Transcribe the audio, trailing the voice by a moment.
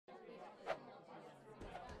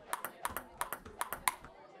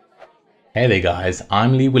Hey there guys,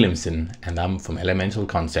 I'm Lee Williamson and I'm from Elemental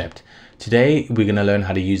Concept. Today we're going to learn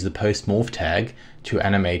how to use the Pose Morph tag to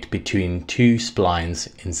animate between two splines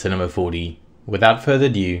in Cinema 4D. Without further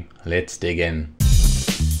ado, let's dig in.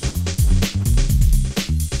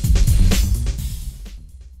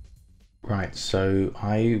 Right, so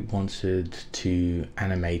I wanted to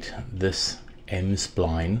animate this M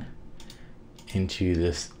spline into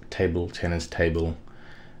this table tennis table,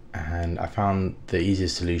 and I found the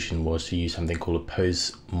easiest solution was to use something called a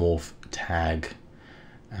Pose Morph tag.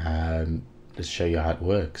 Let's show you how it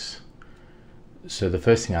works. So the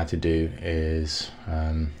first thing I had to do is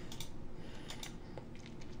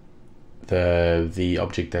the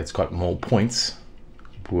object that's got more points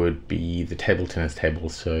would be the table tennis table.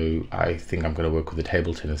 So I think I'm going to work with the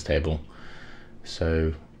table tennis table.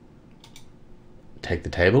 So take the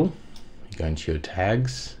table, you go into your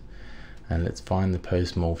tags, and let's find the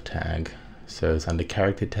Pose Morph tag. So it's under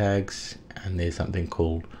character tags and there's something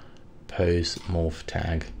called Pose Morph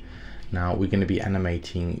tag. Now we're going to be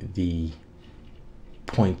animating the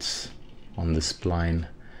points on the spline.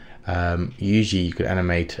 Usually you could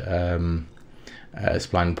animate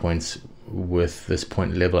spline points with this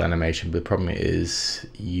point level animation, but the problem is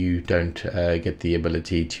you don't get the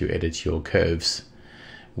ability to edit your curves.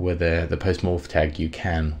 With the Pose Morph tag you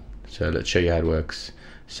can. So let's show you how it works.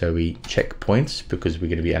 So we check points because we're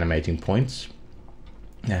going to be animating points,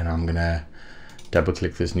 and I'm going to double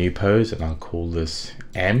click this new pose and I'll call this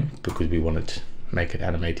M because we want to make it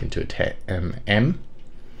animate into a M.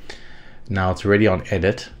 Now it's already on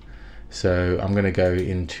edit, so I'm going to go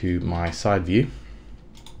into my side view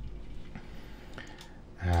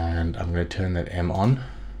and I'm going to turn that M on.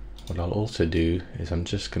 What I'll also do is I'm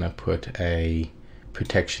just going to put a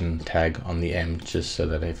protection tag on the M, just so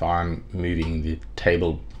that if I'm moving the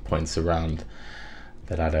table points around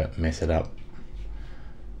that I don't mess it up.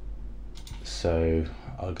 So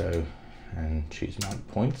I'll go and choose my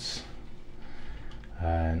points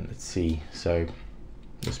and let's see. So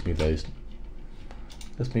let's move those,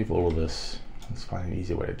 let's move all of this. Let's find an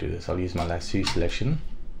easier way to do this. I'll use my lasso selection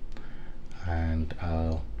and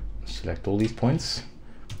I'll select all these points,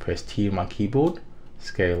 press T on my keyboard,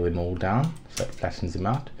 scale them all down so it flattens them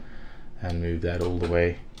out, and move that all the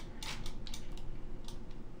way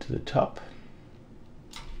to the top.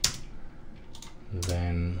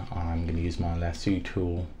 Then I'm going to use my lasso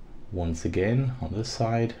tool once again on this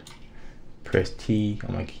side, press T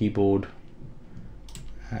on my keyboard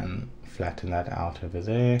and flatten that out over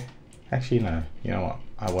there. Actually no, you know what,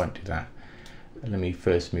 I won't do that. Let me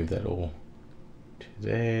first move that all to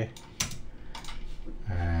there,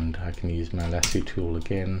 and I can use my lasso tool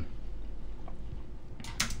again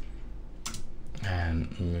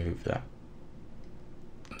and move that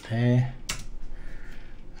there.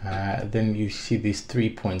 Then you see these 3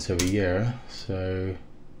 points over here, so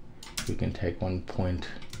we can take one point.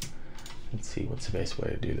 Let's see what's the best way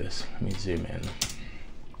to do this. Let me zoom in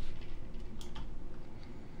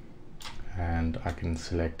and I can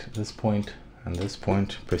select this point and this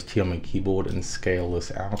point, press T on my keyboard and scale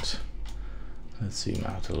this out. Let's zoom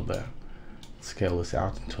out a little bit, scale this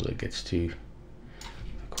out until it gets to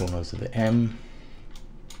the corners of the M.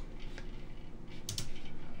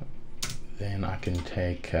 Then I can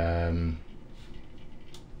take, let's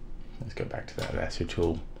go back to that lasso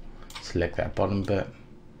tool, select that bottom bit,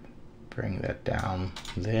 bring that down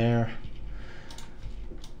there.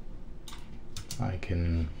 I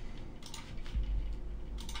can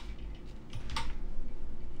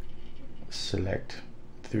select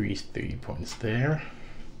three points there,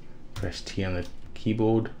 press T on the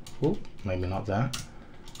keyboard. Oh, maybe not that.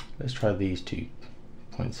 Let's try these 2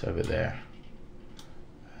 points over there,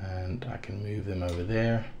 and I can move them over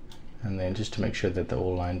there. And then just to make sure that they're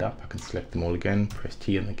all lined up, I can select them all again, press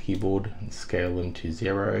T on the keyboard and scale them to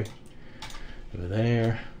 0 over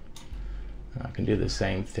there. And I can do the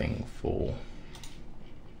same thing for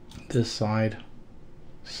this side,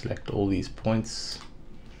 select all these points,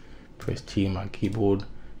 press T on my keyboard,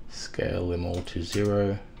 scale them all to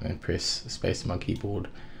 0, and press space on my keyboard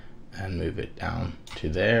and move it down to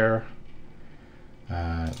there.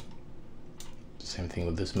 Same thing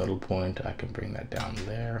with this middle point, I can bring that down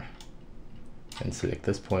there and select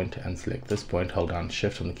this point and select this point, hold down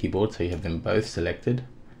shift on the keyboard so you have them both selected,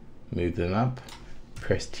 move them up,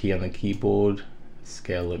 press T on the keyboard,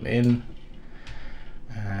 scale them in,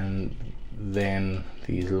 and then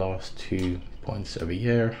these last 2 points over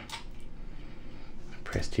here,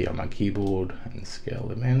 press T on my keyboard and scale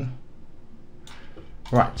them in.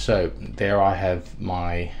 Right, so there I have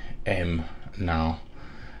my M now.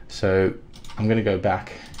 So I'm going to go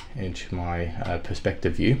back into my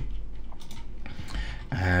perspective view,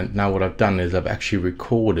 And now what I've done is I've actually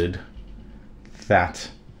recorded that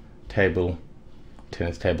table,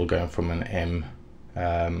 tennis table, going from an M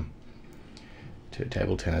to a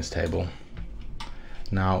table tennis table.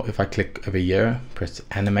 Now if I click over here, press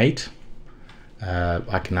animate,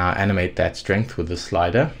 I can now animate that strength with the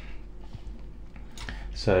slider.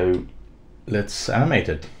 So let's animate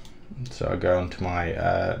it. So I go onto my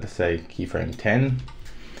let's say keyframe 10,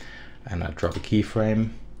 and I drop a keyframe,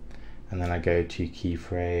 and then I go to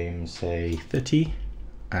keyframe say 30,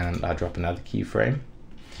 and I drop another keyframe.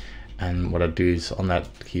 And what I do is on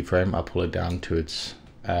that keyframe I pull it down to its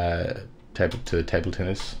the table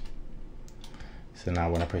tennis. So now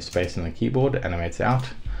when I press space on the keyboard, it animates out.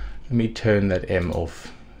 Let me turn that M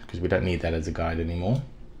off because we don't need that as a guide anymore.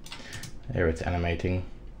 There, it's animating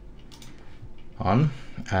on.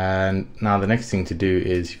 And now the next thing to do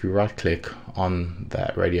is if you right click on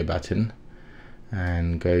that radio button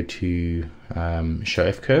and go to show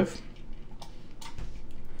F curve.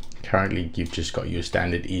 Currently you've just got your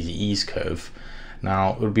standard easy ease curve.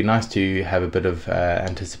 Now it would be nice to have a bit of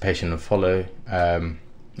anticipation of follow and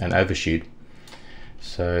overshoot.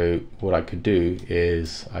 So what I could do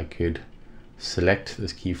is I could select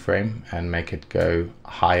this keyframe and make it go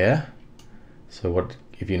higher. So what,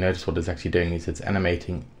 if you notice, what it's actually doing is it's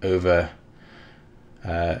animating over,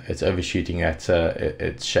 it's overshooting at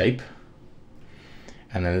its shape.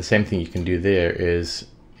 And then the same thing you can do there is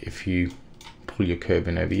if you pull your curve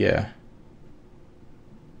in over here,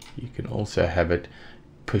 you can also have it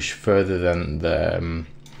push further than the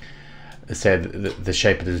say the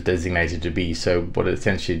shape it is designated to be. So what it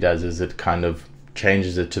essentially does is it kind of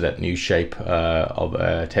changes it to that new shape of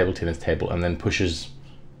a table tennis table, and then pushes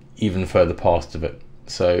even further past of it.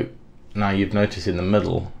 So now you've noticed in the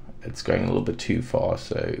middle it's going a little bit too far,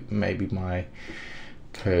 so maybe my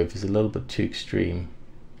curve is a little bit too extreme.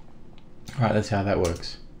 All right, let's see how that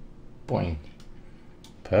works. Boing.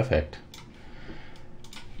 Perfect.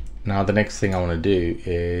 Now the next thing I want to do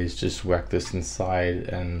is just whack this inside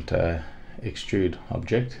and extrude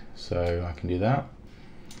object. So I can do that.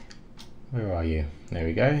 Where are you? There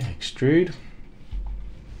we go, extrude.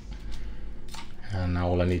 And now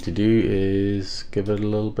all I need to do is give it a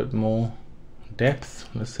little bit more depth.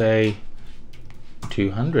 Let's say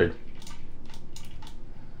 200.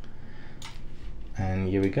 And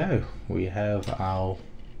here we go. We have our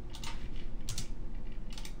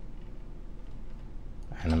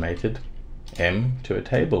animated M to a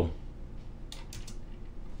table.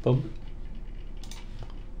 Boom.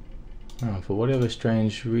 Now, for whatever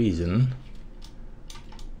strange reason,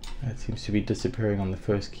 that seems to be disappearing on the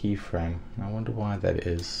first keyframe. I wonder why that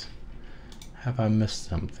is. Have I missed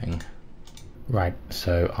something? Right,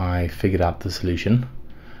 so I figured out the solution.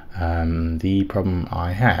 The problem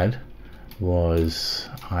I had was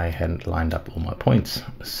I hadn't lined up all my points.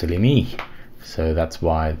 Silly me. So that's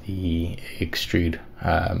why the extrude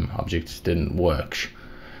objects didn't work.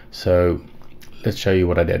 So let's show you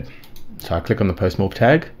what I did. So I click on the Pose Morph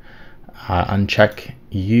tag, I uncheck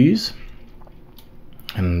use,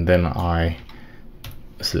 and then I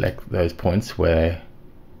select those points where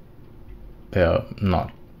they're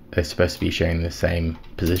supposed to be showing the same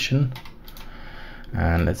position.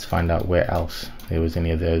 And let's find out where else there was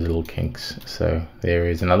any of those little kinks. So there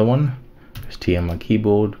is another one. There's T on my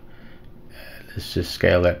keyboard. Let's just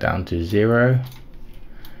scale that down to 0.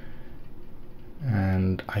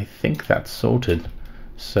 And I think that's sorted.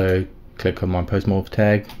 So click on my Pose Morph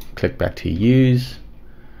tag, click back to use.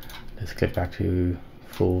 Let's click back to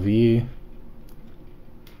full view.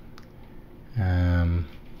 And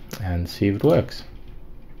see if it works.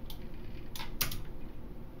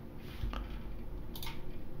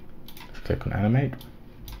 Let's click on animate.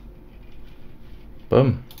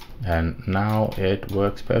 Boom. And now it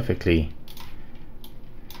works perfectly.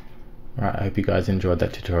 Right, I hope you guys enjoyed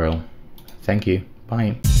that tutorial. Thank you.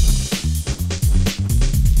 Bye.